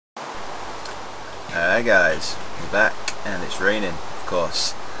Alright guys, we're back and it's raining, of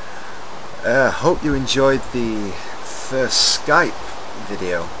course. Hope you enjoyed the first Skype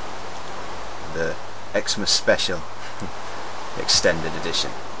video, the Xmas special, extended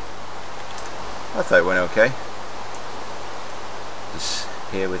edition. I thought it went okay. Just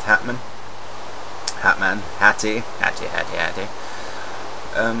here with Hatman, Hattie.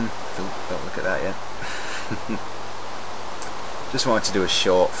 Don't look at that yet. Just wanted to do a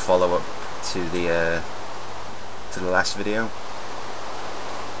short follow-up to the last video,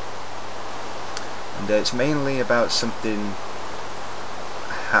 and it's mainly about something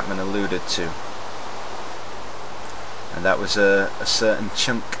Hatman alluded to, and that was a certain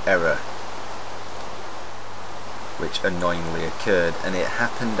chunk error which annoyingly occurred, and it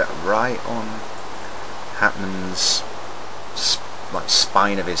happened right on Hatman's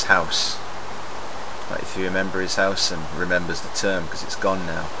spine of his house. Like, if you remember his house and remembers the term, because it's gone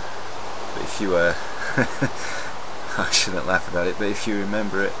now. But if you I shouldn't laugh about it, but if you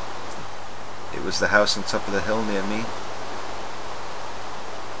remember it, it was the house on top of the hill near me,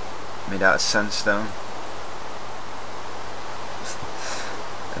 made out of sandstone,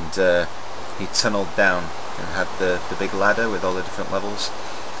 and he tunneled down and had the big ladder with all the different levels.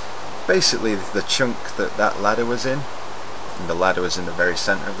 Basically the chunk that ladder was in, and the ladder was in the very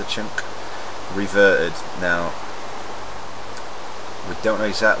center of the chunk, reverted. Now we don't know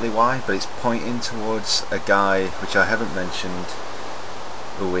exactly why, but it's pointing towards a guy which I haven't mentioned,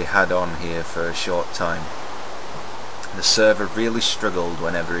 who we had on here for a short time. The server really struggled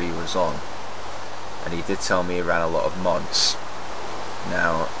whenever he was on, and he did tell me he ran a lot of mods.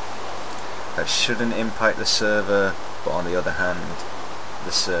 Now that shouldn't impact the server, but on the other hand,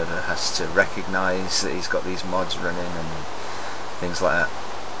 the server has to recognise that he's got these mods running and things like that.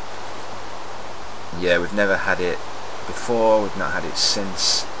 Yeah, we've never had it before, we've not had it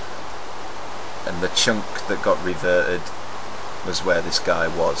since, and the chunk that got reverted was where this guy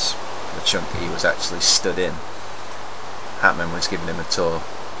was, the chunk he was actually stood in. Hatman was giving him a tour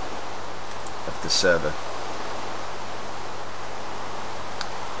of the server.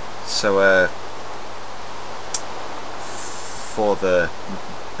 So for the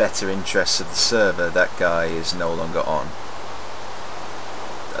better interests of the server, that guy is no longer on.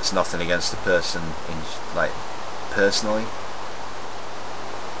 That's nothing against the person personally,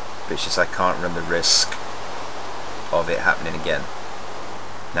 but it's just I can't run the risk of it happening again.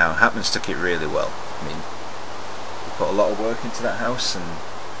 Now Hatman's took it really well. I mean, he put a lot of work into that house, and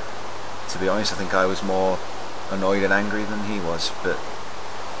to be honest, I think I was more annoyed and angry than he was. But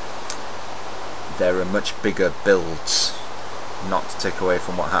there are much bigger builds, not to take away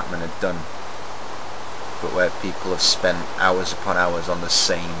from what Hatman had done, but where people have spent hours upon hours on the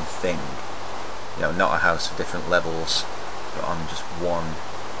same thing. You know, not a house with different levels, but on just one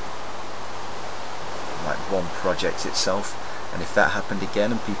project itself. And if that happened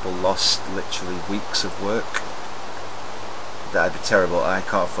again and people lost literally weeks of work, that'd be terrible. I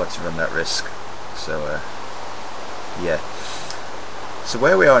can't afford to run that risk. So yeah. So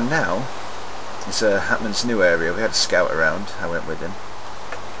where we are now is Hatman's new area. We had a scout around, I went with him,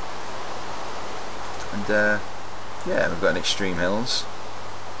 and yeah, we've got an extreme hills,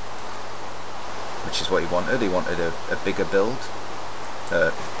 which is what he wanted. He wanted a bigger build,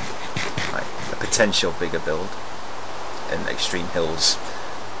 like a potential bigger build, and extreme hills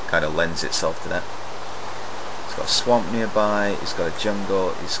kind of lends itself to that. He's got a swamp nearby, he's got a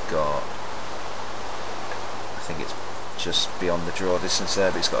jungle, he's got, I think it's just beyond the draw distance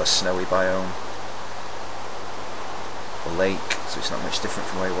there, but he's got a snowy biome, a lake, so it's not much different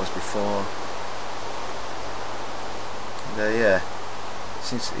from where he was before. And yeah,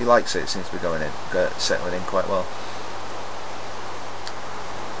 he likes it. It seems to be settling in quite well.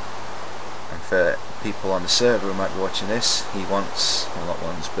 And for people on the server who might be watching this, he wants, well, not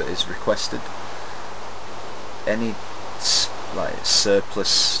wants, but is requested any surplus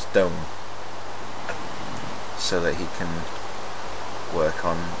stone so that he can work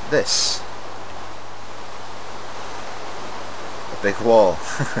on this. A big wall.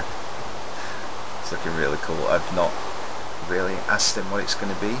 It's looking really cool. I've not really asked him what it's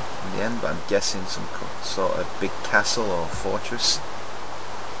going to be in the end, but I'm guessing some sort of big castle or fortress,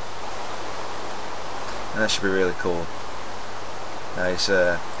 and that should be really cool. Now his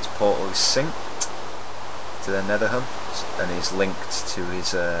portal is synced to their nether hub, and he's linked to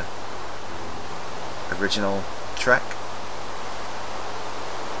his original track.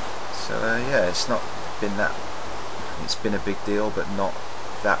 So yeah, it's not been that, it's been a big deal, but not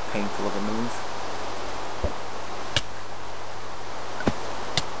that painful of a move.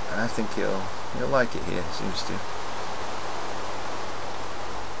 And I think he'll like it here, seems to.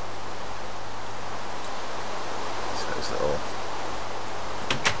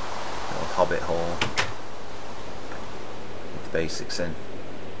 rabbit hole with the basics in.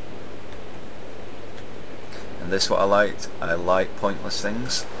 And this, what I liked, I like pointless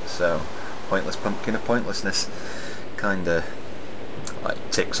things, so pointless pumpkin of pointlessness kinda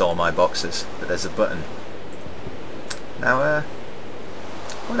like ticks all my boxes. But there's a button. Now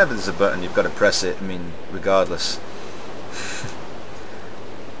whenever there's a button you've got to press it, I mean regardless.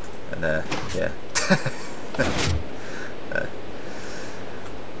 And yeah.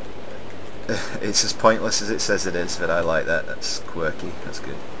 It's as pointless as it says it is, but I like that. That's quirky, that's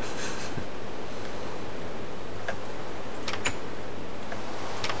good.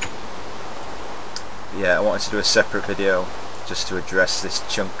 Yeah, I wanted to do a separate video just to address this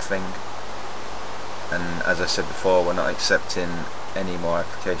chunk thing, and as I said before, we're not accepting any more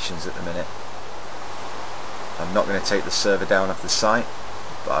applications at the minute. I'm not going to take the server down off the site,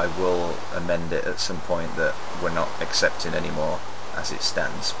 but I will amend it at some point that we're not accepting any more as it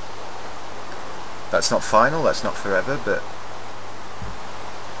stands. That's not final, that's not forever, but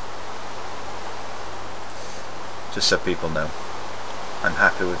just so people know, I'm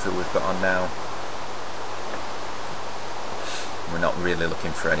happy with who we've got on now. We're not really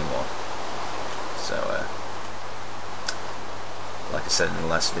looking for any more. So like I said in the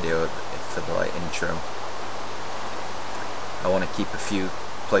last video for the like intro, I want to keep a few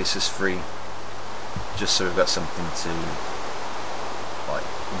places free just so we've got something to like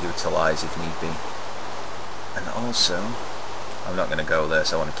utilise if need be. And also, I'm not going to go there,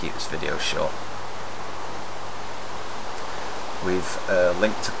 so I want to keep this video short. We've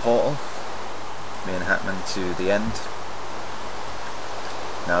linked to Portal, me and Hatman, to the end.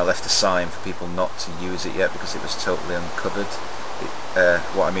 Now I left a sign for people not to use it yet because it was totally uncovered.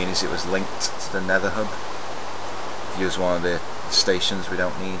 What I mean is it was linked to the Nether Hub. Use one of the stations we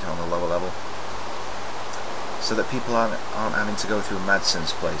don't need on the lower level, so that people aren't having to go through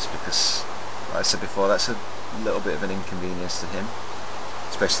Madsen's place, because like I said before, that's a little bit of an inconvenience to him,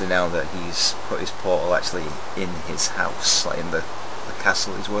 especially now that he's put his portal actually in his house, like in the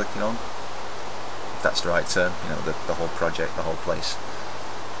castle he's working on, if that's the right term, you know, the whole project, the whole place.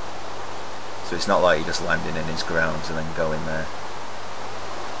 So it's not like he just landing in his grounds and then going there.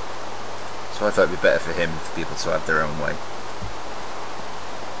 So I thought it'd be better for him, for people to have their own way.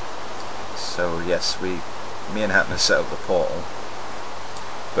 So yes, me and Hatman set up the portal,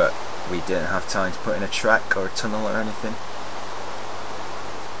 but we didn't have time to put in a track or a tunnel or anything.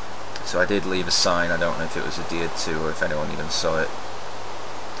 So I did leave a sign, I don't know if it was adhered to or if anyone even saw it,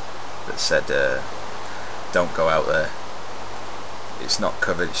 that said don't go out there. It's not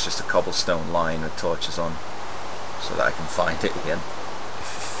covered, it's just a cobblestone line with torches on, so that I can find it again.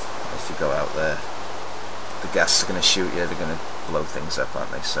 If you go out there, the gas are going to shoot you, they're going to blow things up,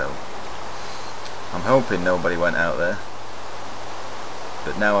 aren't they? So I'm hoping nobody went out there.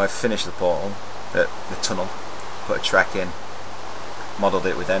 But now I've finished the portal, the tunnel, put a track in, modelled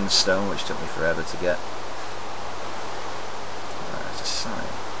it with end stone, which took me forever to get. There's a sign.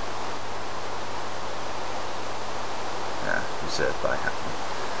 Reserved by Hatman.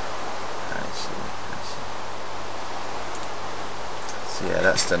 I see. So yeah,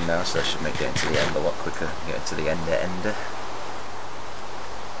 that's done now, so I should make getting to the end a lot quicker. Getting to the ender.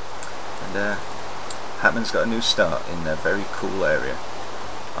 And Hatman's got a new start in a very cool area.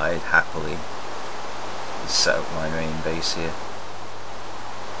 I'd happily set up my main base here.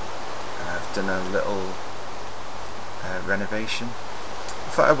 I've done a little renovation.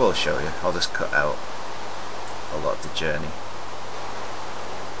 In fact, I will show you. I'll just cut out a lot of the journey.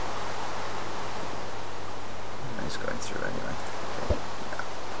 He's going through anyway. Okay. Yeah.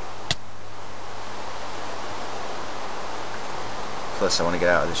 Plus I want to get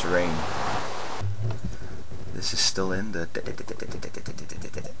out of this rain. This is still in the...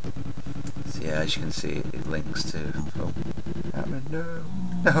 So yeah, as you can see, it links to... Oh,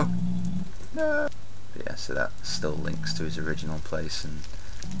 no! But yeah, so that still links to his original place, and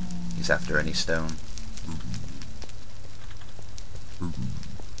he's after any stone.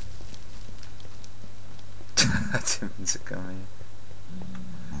 I didn't mean to come here.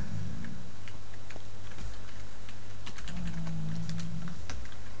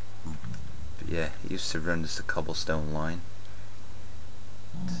 But yeah, he used to run just a cobblestone line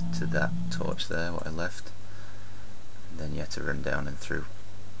to that torch there, what I left. And then you had to run down and through.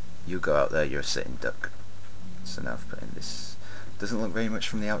 You go out there, you're a sitting duck. So now I've put in this. Doesn't look very much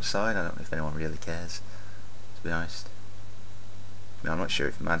from the outside. I don't know if anyone really cares, to be honest. I mean, I'm not sure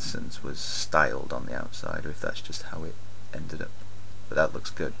if Madsen's was styled on the outside or if that's just how it ended up. But that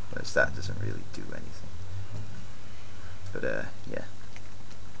looks good, whereas that doesn't really do anything. But yeah.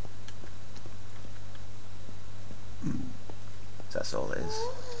 So that's all it is.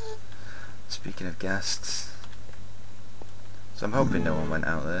 Speaking of ghasts, so I'm hoping no one went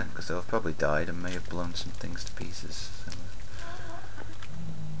out there, because they'll have probably died and may have blown some things to pieces. So,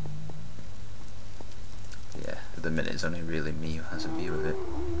 yeah, at the minute it's only really me who has a view of it.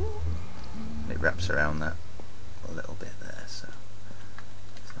 And it wraps around that a little bit there, so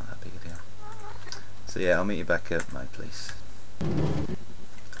it's not that big a deal. So yeah, I'll meet you back at my place.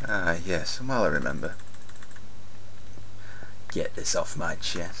 Ah yes, and while I remember, get this off my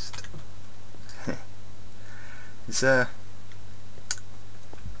chest. It's I've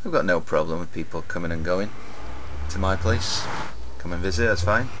got no problem with people coming and going to my place. Come and visit, that's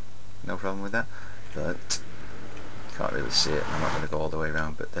fine. No problem with that. But you can't really see it. I'm not going to go all the way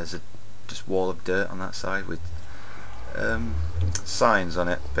around. But there's a just wall of dirt on that side with signs on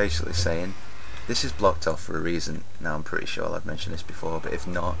it, basically saying this is blocked off for a reason. Now I'm pretty sure I've mentioned this before, but if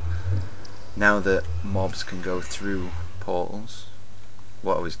not, now that mobs can go through portals,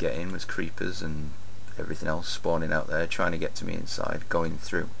 what I was getting was creepers and everything else spawning out there, trying to get to me inside, going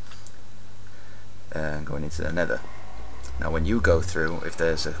through and going into the nether. Now when you go through, if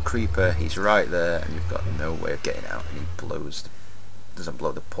there's a creeper, he's right there and you've got no way of getting out, and he doesn't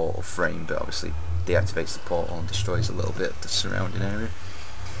blow the portal frame, but obviously deactivates the portal and destroys a little bit of the surrounding area.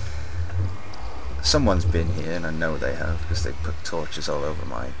 Someone's been here, and I know they have, because they put torches all over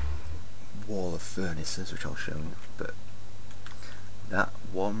my wall of furnaces, which I'll show you, but that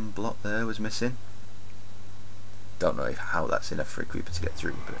one block there was missing. Don't know how that's enough for a creeper to get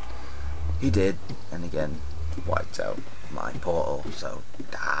through, but he did, and again wiped out my portal, so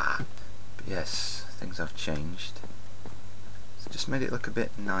but yes, things have changed. So just made it look a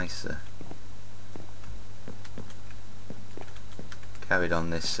bit nicer. Carried on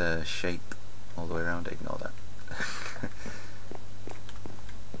this shape all the way around, ignore that.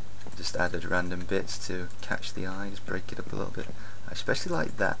 Just added random bits to catch the eye, just break it up a little bit. I especially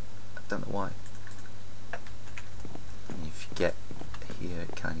like that, I don't know why. And if you get here,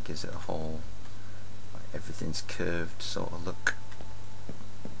 it kind of gives it a whole, like, everything's curved sort of look.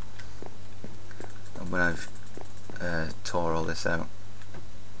 And when I've tore all this out,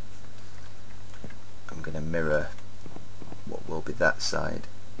 I'm going to mirror what will be that side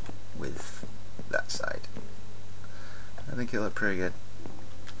with that side. I think it'll look pretty good.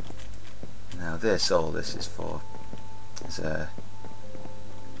 Now all this is for is stay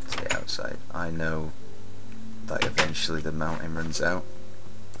outside. I know that eventually the mountain runs out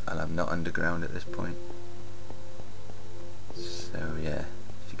and I'm not underground at this point, so yeah,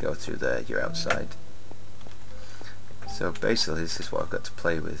 if you go through there you're outside. So basically this is what I've got to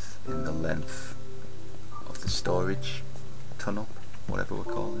play with in the length of the storage tunnel, whatever we're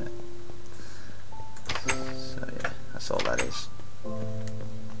calling it. So yeah, that's all that is.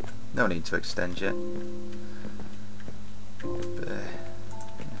 No need to extend yet, but yeah,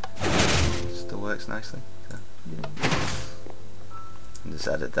 still works nicely. So. And just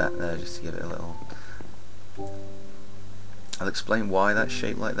added that there just to give it a little. I'll explain why that's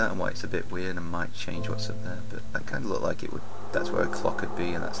shaped like that and why it's a bit weird and might change what's up there, but that kind of looked like it would. That's where a clock could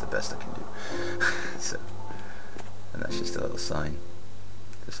be, and that's the best I can do. So, and that's just a little sign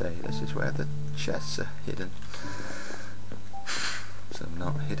to say this is where the chests are hidden. So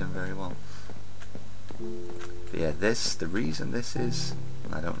not hidden very well. But yeah, the reason this is,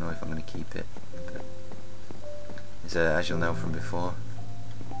 I don't know if I'm going to keep it, but is as you'll know from before,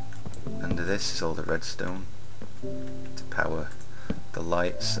 under this is all the redstone to power the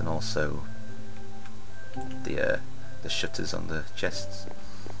lights and also the shutters on the chests.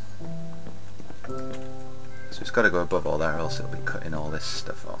 So it's got to go above all that, or else it'll be cutting all this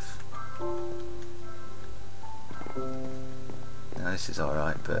stuff off. Now this is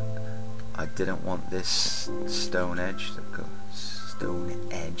alright, but I didn't want this stone edge that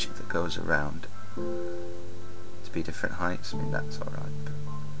goes around to be different heights. I mean, that's alright, but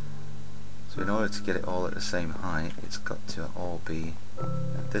so in order to get it all at the same height, it's got to all be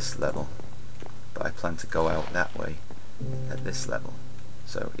at this level, but I plan to go out that way at this level.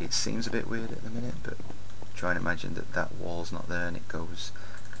 So it seems a bit weird at the minute, but try and imagine that that wall's not there and it goes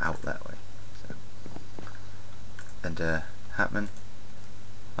out that way. So, and Hatman,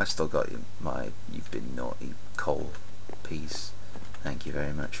 I've still got my "You've Been Naughty" coal piece. Thank you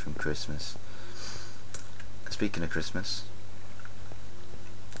very much from Christmas. Speaking of Christmas,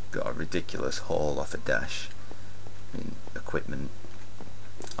 got a ridiculous haul off a dash. I mean, equipment,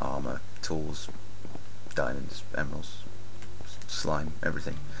 armour, tools, diamonds, emeralds, slime,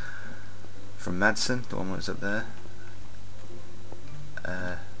 everything. From Madsen, the one that was up there.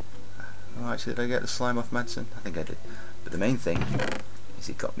 Oh, actually, did I get the slime off Madsen? I think I did. But the main thing is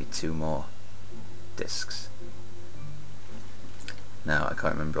he got me 2 more discs. Now I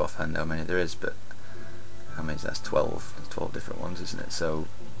can't remember offhand how many there is, but how many is that? That's 12. There's 12 different ones, isn't it? So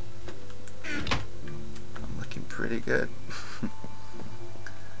I'm looking pretty good.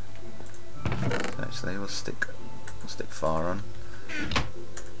 Actually, we'll stick far on.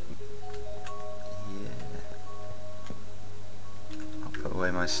 Yeah. I'll put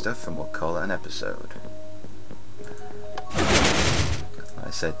away my stuff and we'll call it an episode. Like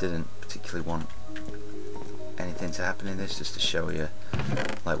I said, didn't particularly want anything to happen in this, just to show you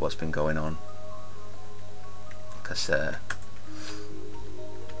like what's been going on, because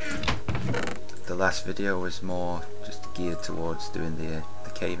the last video was more just geared towards doing the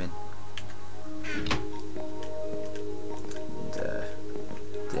caving, and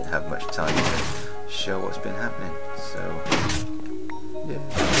didn't have much time to show what's been happening, so yeah.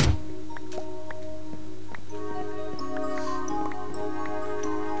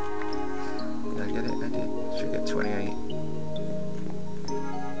 Did I get it? I did. Should get 28.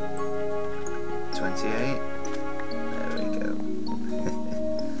 28. There we go.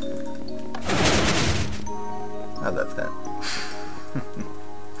 I love that.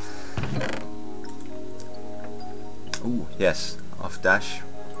 Ooh, yes, off dash.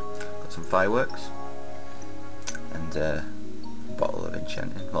 Got some fireworks and a bottle of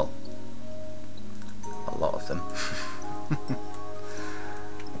enchanting. Well, a lot of them.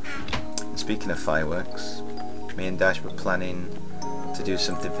 Speaking of fireworks, me and Dash were planning to do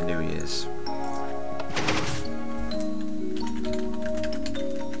something for New Year's.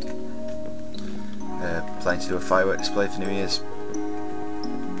 Planning to do a firework display for New Year's.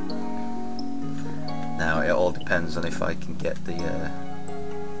 Now it all depends on if I can get the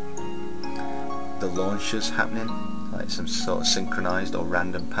launchers happening, like some sort of synchronized or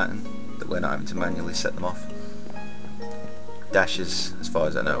random pattern that we're not having to manually set them off. Dash is, as far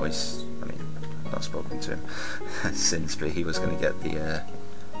as I know, I've not spoken to him since, but he was going to get the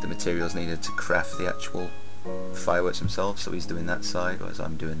materials needed to craft the actual fireworks themselves, so he's doing that side, whereas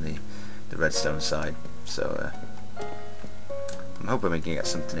I'm doing the redstone side. So I'm hoping we can get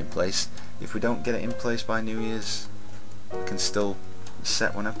something in place. If we don't get it in place by New Year's, we can still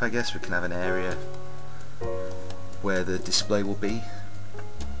set one up, I guess. We can have an area where the display will be.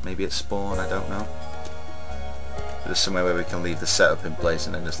 Maybe at spawn, I don't know. But there's somewhere where we can leave the setup in place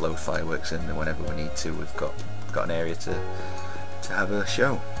and then just load fireworks in, and whenever we need to, we've got an area to have a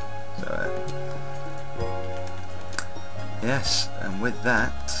show. So yes, and with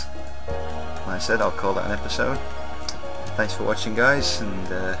that, like I said, I'll call that an episode. Thanks for watching, guys, and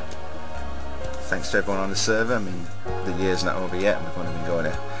thanks to everyone on the server. I mean, the year's not over yet, and we've only been going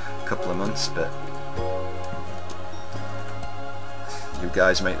a couple of months, but you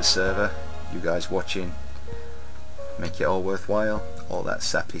guys make the server, you guys watching make it all worthwhile, all that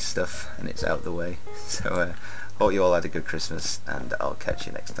sappy stuff, and it's out the way. So hope you all had a good Christmas, and I'll catch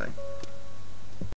you next time.